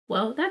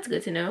Well, that's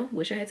good to know.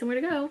 Wish I had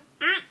somewhere to go.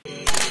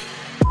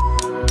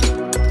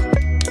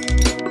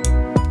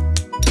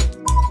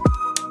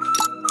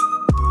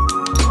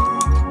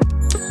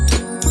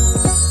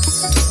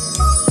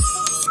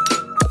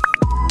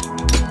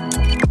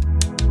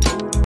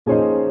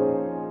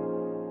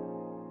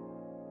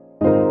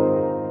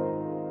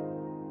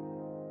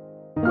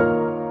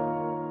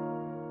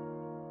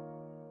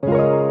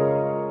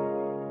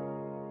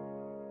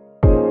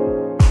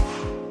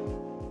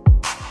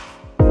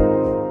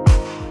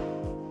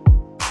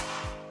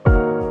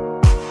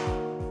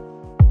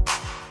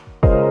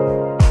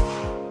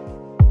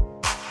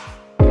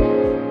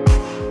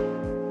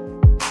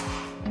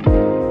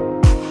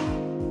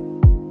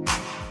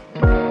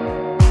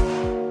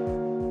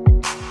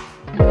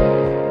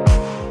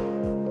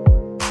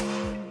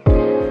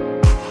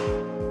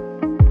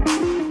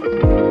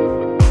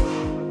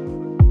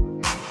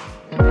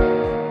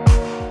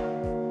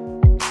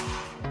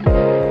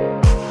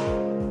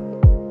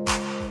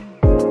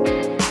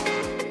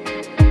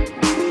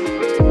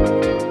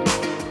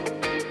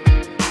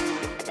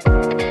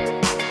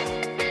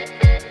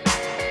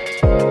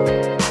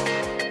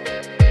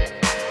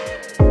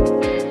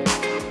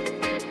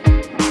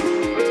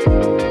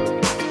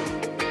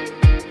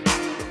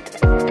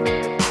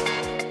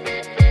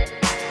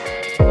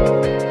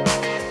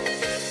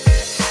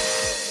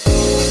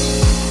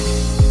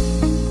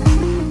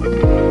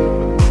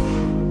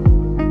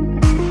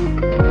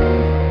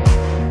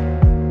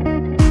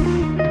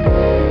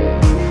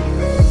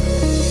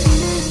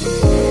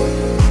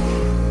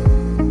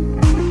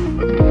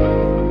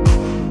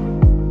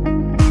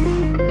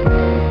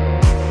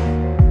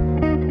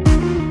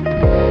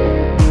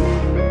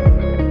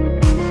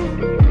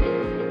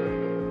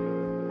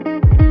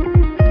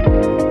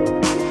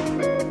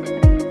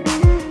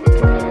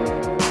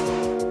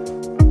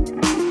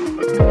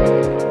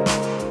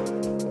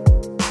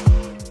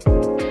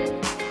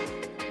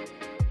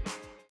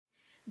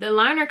 The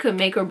liner could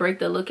make or break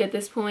the look at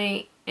this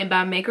point, and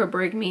by make or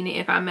break meaning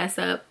if I mess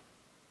up,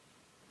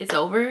 it's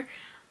over.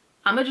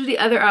 I'm gonna do the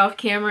other eye off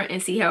camera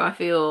and see how I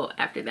feel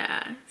after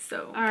that.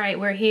 So, all right,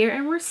 we're here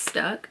and we're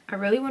stuck. I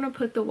really want to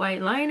put the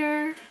white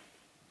liner,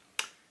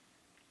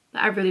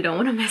 but I really don't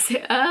want to mess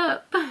it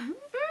up.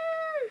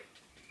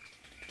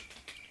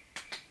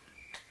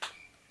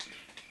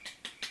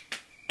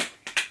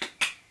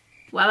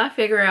 While I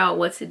figure out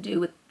what to do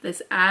with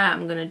this eye,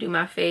 I'm gonna do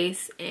my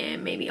face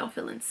and maybe I'll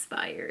feel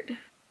inspired.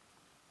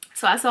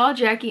 So I saw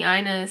Jackie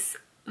Ina's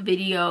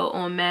video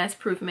on mass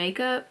proof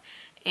makeup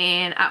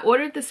and I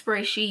ordered the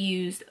spray she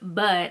used,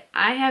 but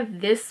I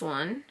have this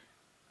one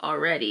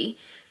already,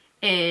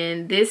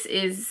 and this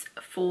is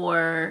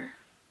for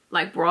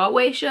like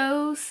Broadway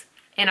shows,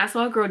 and I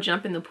saw a girl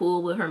jump in the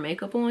pool with her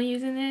makeup on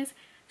using this.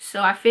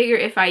 So I figure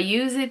if I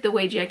use it the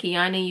way Jackie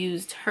Ina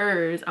used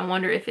hers, I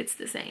wonder if it's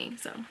the same.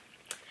 So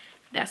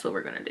that's what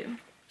we're gonna do.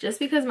 Just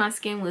because my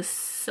skin was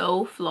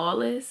so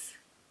flawless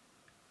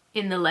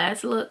in the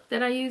last look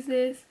that I used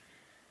this,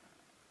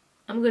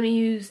 I'm gonna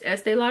use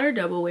Estee Lauder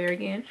Double Wear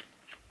again.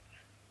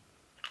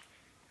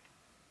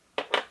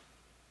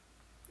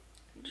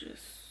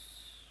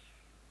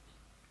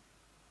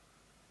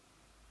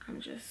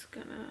 I'm just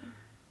gonna,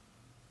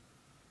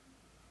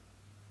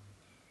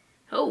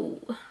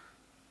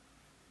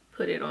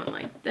 put it on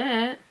like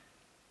that.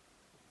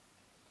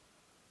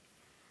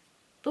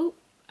 Oh,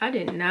 I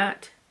did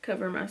not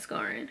cover my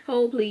scarring.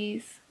 Hold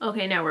please.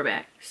 Okay, now we're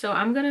back. So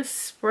I'm gonna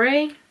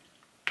spray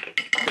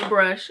the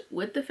brush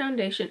with the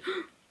foundation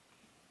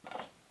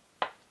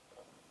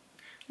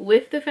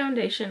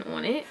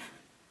on it.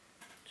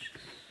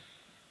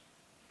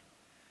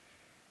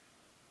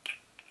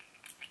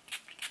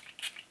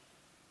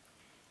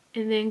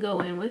 And then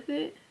go in with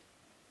it.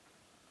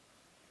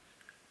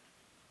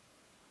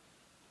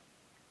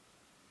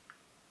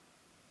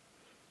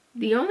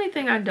 The only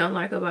thing I don't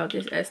like about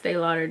this Estee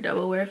Lauder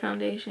Double Wear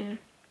foundation,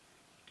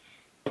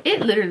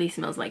 it literally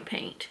smells like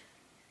paint.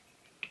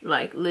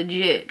 Like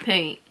legit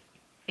paint.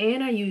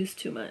 And I use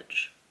too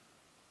much.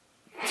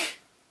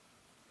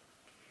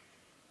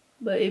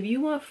 But if you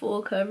want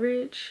full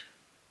coverage,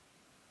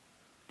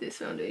 this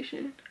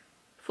foundation.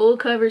 Full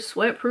coverage,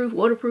 sweat proof,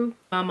 waterproof.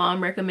 My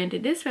mom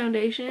recommended this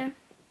foundation.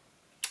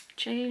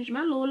 Changed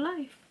my little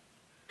life.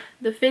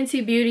 The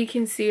Fenty Beauty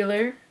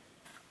Concealer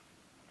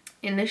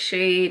in the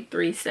shade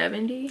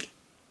 370.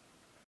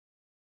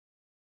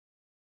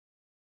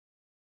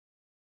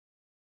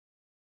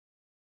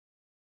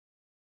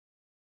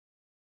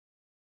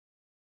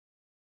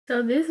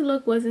 So this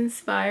look was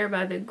inspired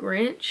by the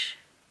Grinch,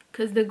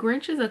 because the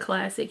Grinch is a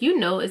classic. You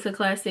know it's a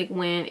classic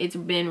when it's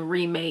been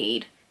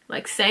remade.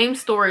 Like same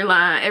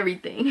storyline,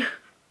 everything.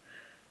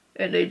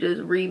 And they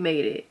just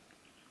remade it.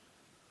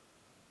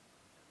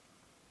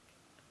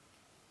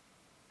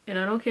 And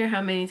I don't care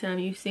how many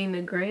times you've seen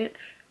the Grinch,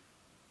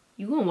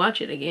 you're gonna watch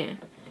it again.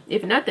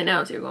 If nothing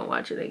else, you're gonna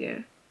watch it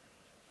again.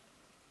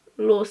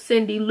 Little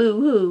Cindy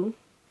Lou Who.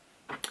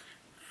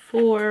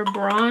 For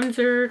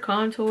bronzer,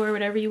 contour,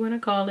 whatever you want to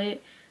call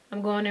it,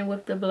 I'm going in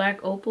with the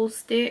black opal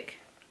stick.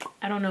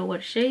 I don't know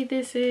what shade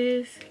this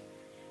is.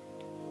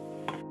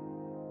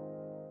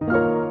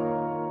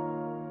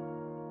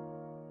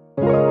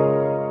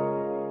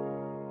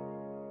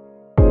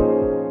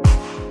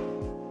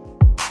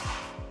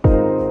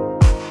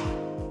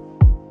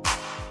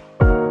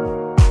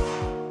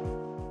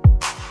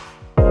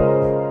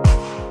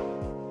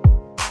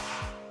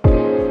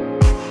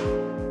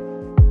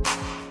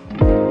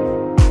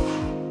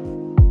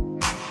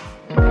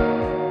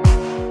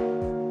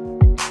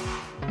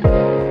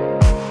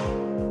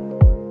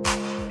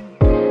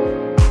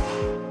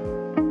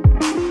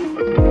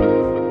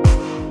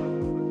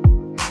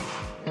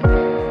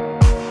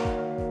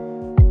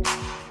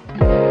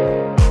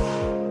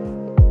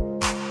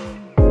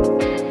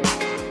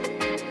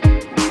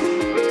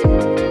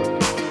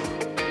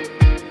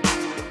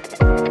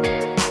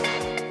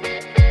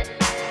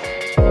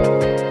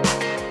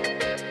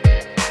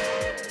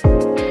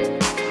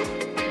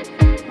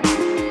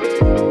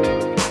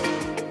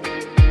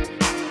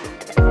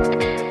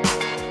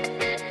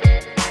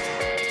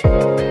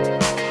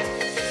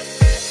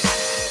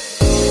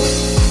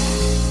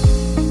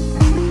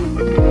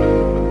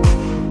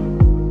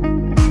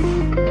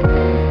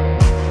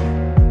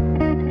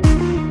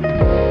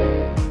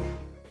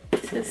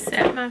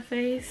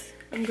 face,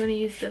 I'm gonna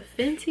use the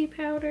Fenty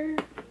powder.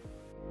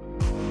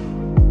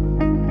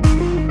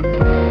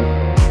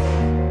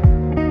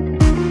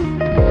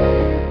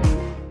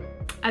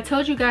 I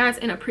told you guys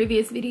in a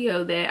previous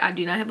video that I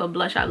do not have a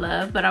blush I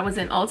love, but I was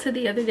in Ulta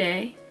the other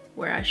day,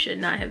 where I should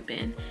not have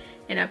been,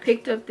 and I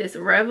picked up this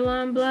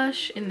Revlon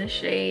blush in the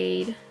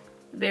shade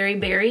Very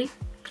Berry,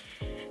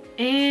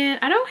 and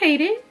I don't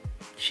hate it.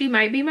 She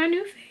might be my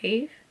new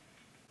fave.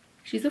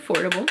 She's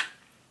affordable,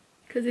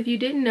 because if you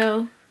didn't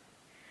know,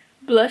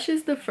 blush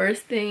is the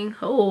first thing,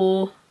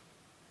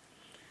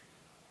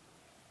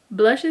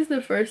 blush is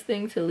the first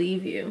thing to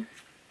leave your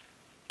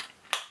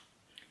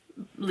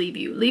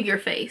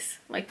face,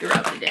 like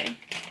throughout the day.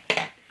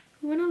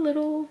 We went a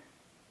little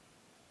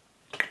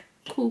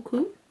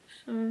cuckoo,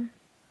 so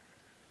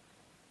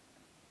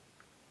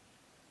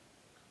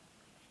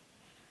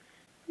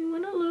we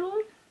went a little.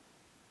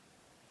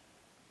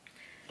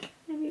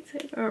 Maybe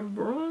take our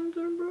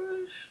bronzer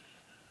brush.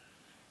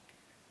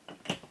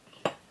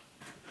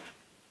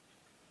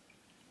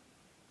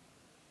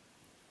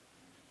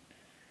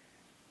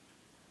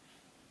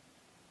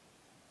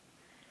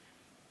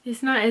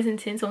 It's not as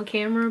intense on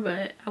camera,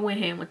 but I went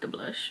ham with the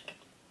blush.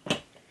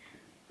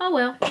 Oh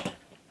well.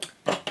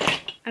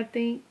 I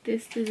think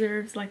this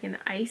deserves like an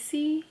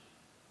icy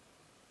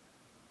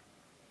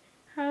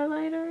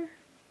highlighter.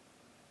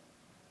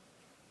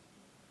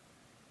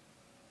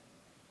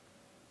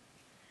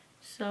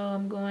 So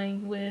I'm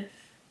going with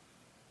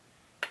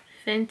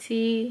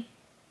Fenty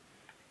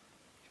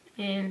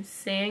and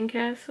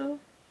Sandcastle.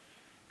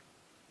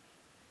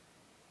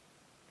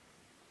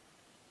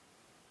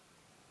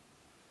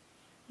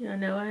 Y'all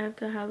know I have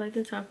to highlight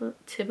the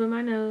tip of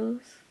my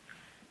nose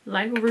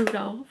like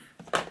Rudolph.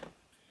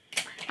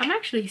 I'm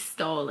actually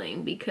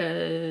stalling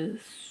because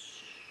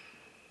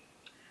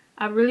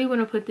I really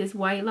want to put this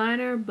white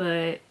liner,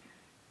 but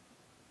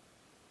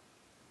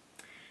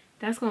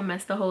that's gonna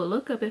mess the whole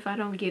look up if I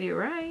don't get it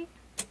right.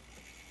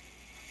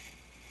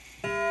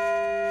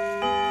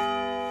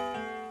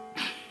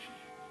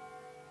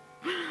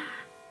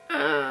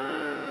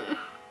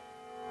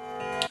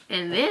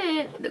 And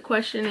then the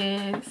question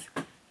is,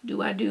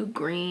 do I do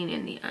green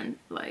in the am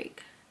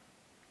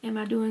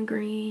I doing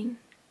green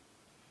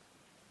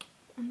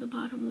on the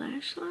bottom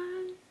lash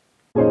line?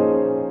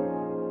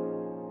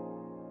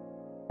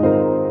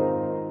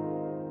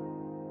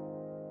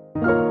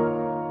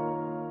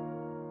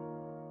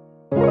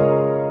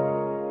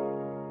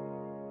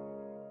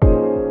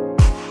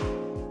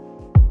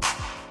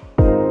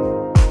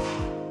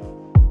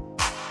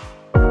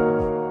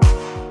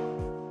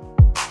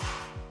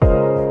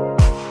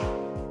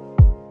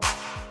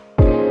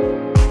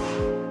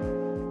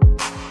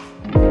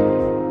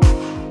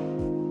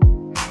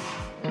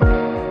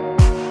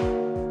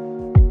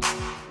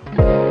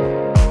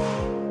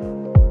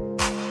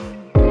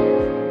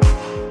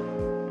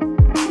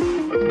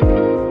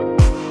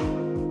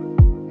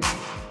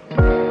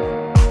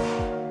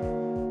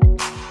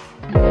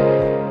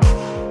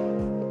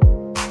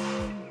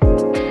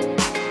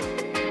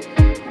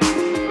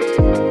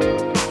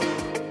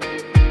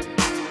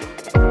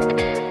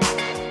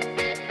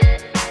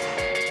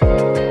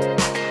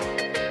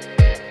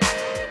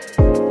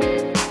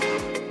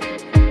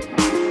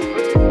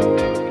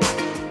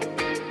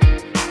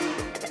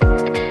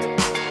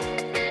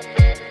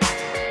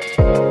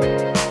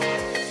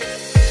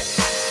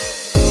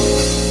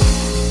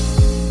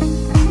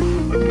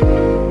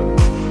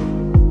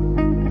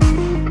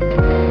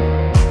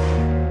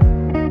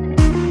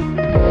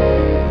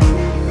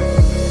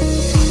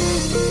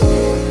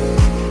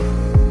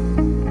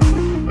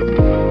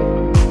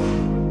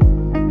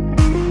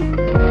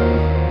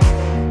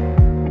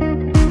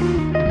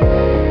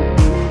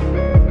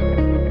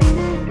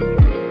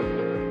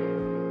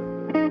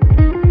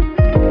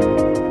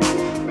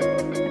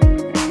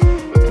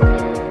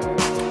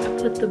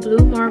 The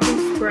blue marble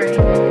spray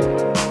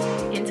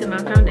into my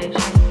foundation,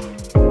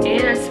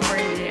 and I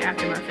sprayed it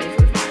after my face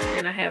was done.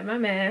 And I have my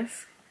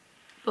mask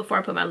before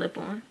I put my lip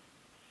on.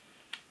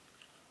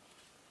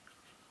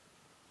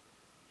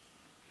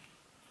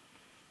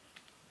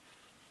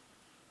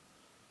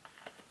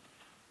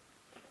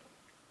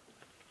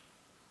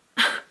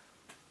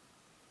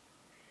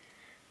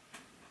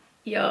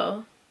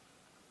 Y'all,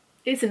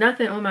 it's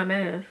nothing on my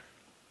mask.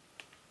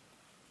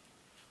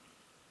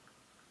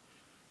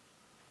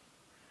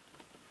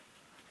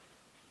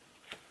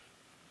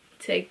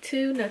 Take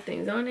two,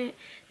 nothing's on it.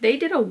 They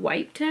did a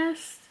wipe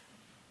test.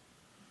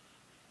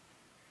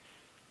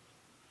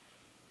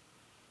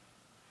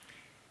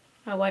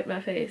 I wiped my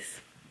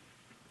face.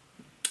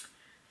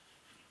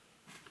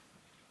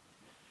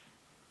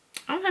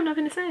 I don't have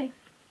nothing to say.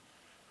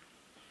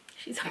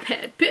 She's a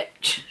bad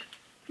bitch.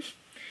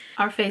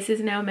 Our face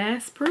is now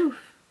mask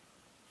proof.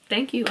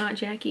 Thank you, Aunt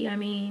Jackie. I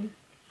mean,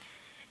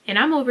 and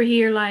I'm over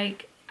here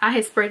like, I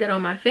had sprayed that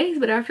on my face,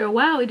 but after a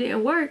while it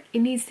didn't work. It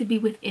needs to be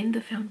within the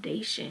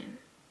foundation.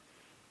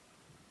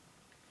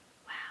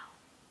 Wow.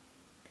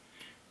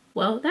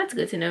 Well, that's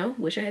good to know.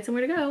 Wish I had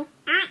somewhere to go.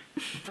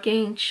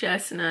 Fucking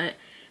chestnut.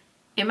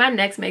 In my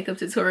next makeup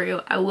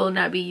tutorial, I will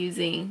not be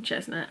using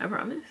chestnut, I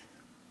promise.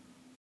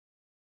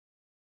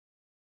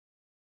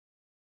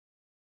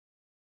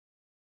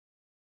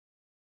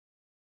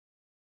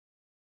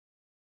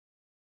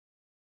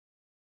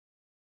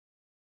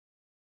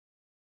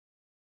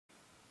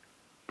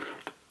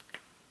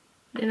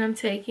 Then I'm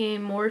taking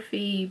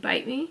Morphe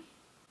Bite Me.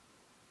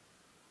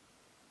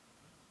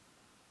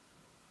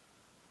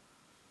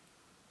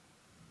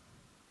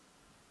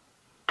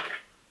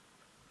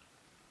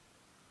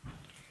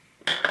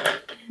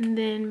 And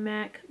then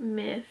MAC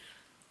Myth.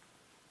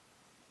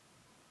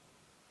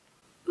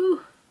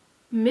 Ooh,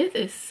 Myth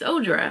is so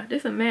dry.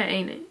 This a matte,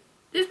 ain't it?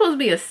 This supposed to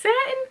be a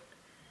satin?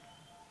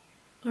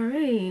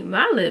 Alright,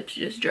 my lips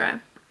just dry.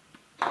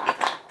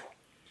 Let's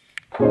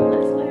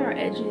lay our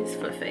edges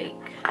for fake.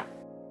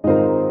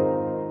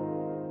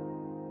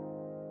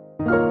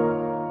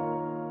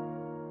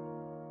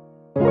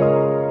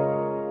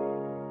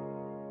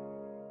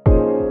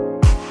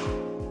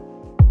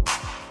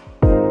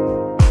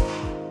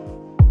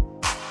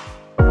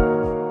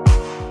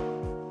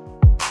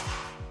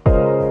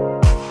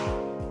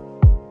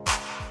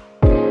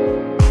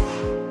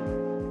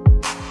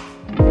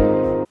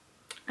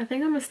 I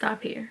think I'm gonna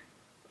stop here.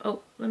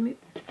 Oh,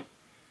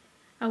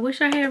 I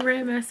wish I had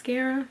red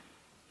mascara,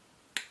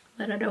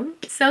 but I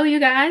don't. So you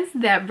guys,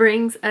 that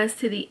brings us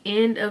to the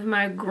end of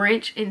my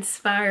Grinch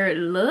inspired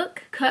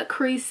look. Cut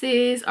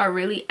creases are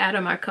really out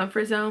of my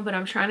comfort zone, but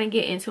I'm trying to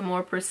get into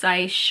more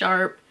precise,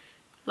 sharp,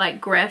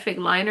 like graphic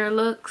liner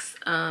looks.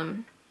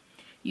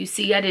 You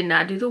see, I did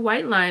not do the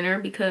white liner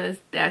because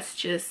that's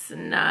just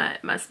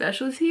not my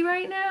specialty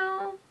right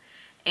now,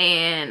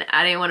 and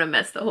I didn't want to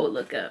mess the whole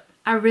look up.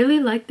 I really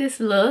like this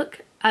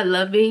look. I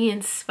love being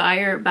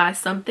inspired by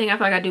something. I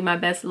feel like I do my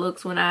best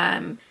looks when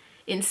I'm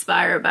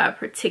inspired by a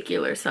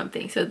particular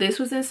something. So this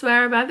was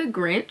inspired by The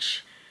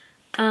Grinch.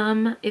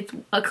 It's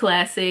a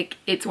classic.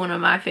 It's one of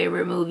my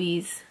favorite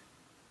movies.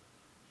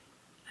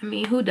 I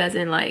mean, who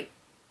doesn't like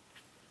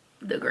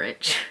The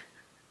Grinch?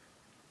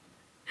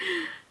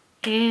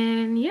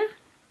 And yeah,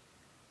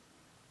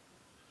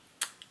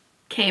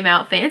 came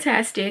out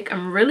fantastic.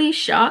 I'm really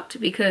shocked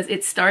because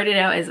it started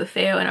out as a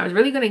fail and I was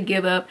really gonna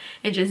give up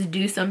and just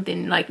do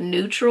something like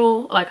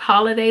neutral, like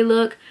holiday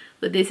look,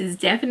 but this is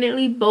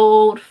definitely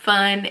bold,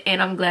 fun, and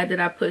I'm glad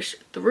that I pushed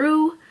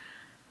through.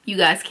 You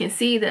guys can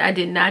see that I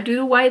did not do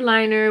the white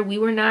liner. We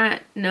weren't gonna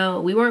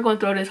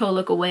throw this whole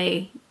look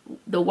away.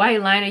 The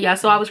white liner, y'all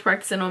saw I was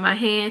practicing on my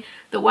hand.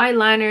 The white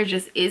liner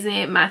just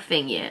isn't my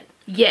thing yet.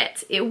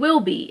 It will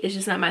be, it's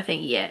just not my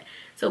thing yet.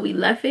 So we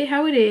left it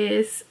how it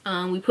is.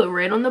 We put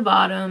red on the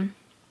bottom.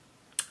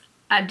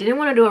 I didn't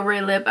want to do a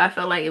red lip. I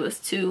felt like it was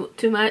too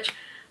much.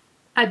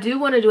 I do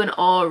want to do an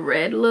all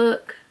red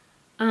look.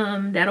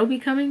 That'll be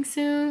coming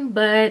soon.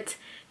 But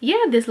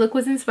yeah, this look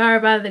was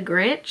inspired by The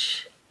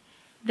Grinch.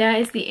 That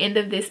is the end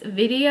of this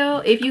video.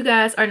 If you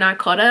guys are not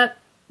caught up,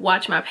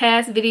 watch my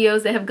past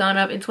videos that have gone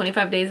up in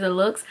 25 days of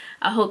looks.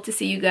 I hope to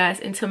see you guys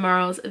in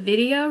tomorrow's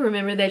video.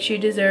 Remember that you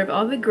deserve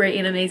all the great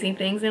and amazing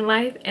things in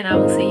life, and I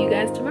will see you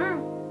guys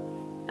tomorrow.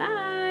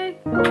 Bye.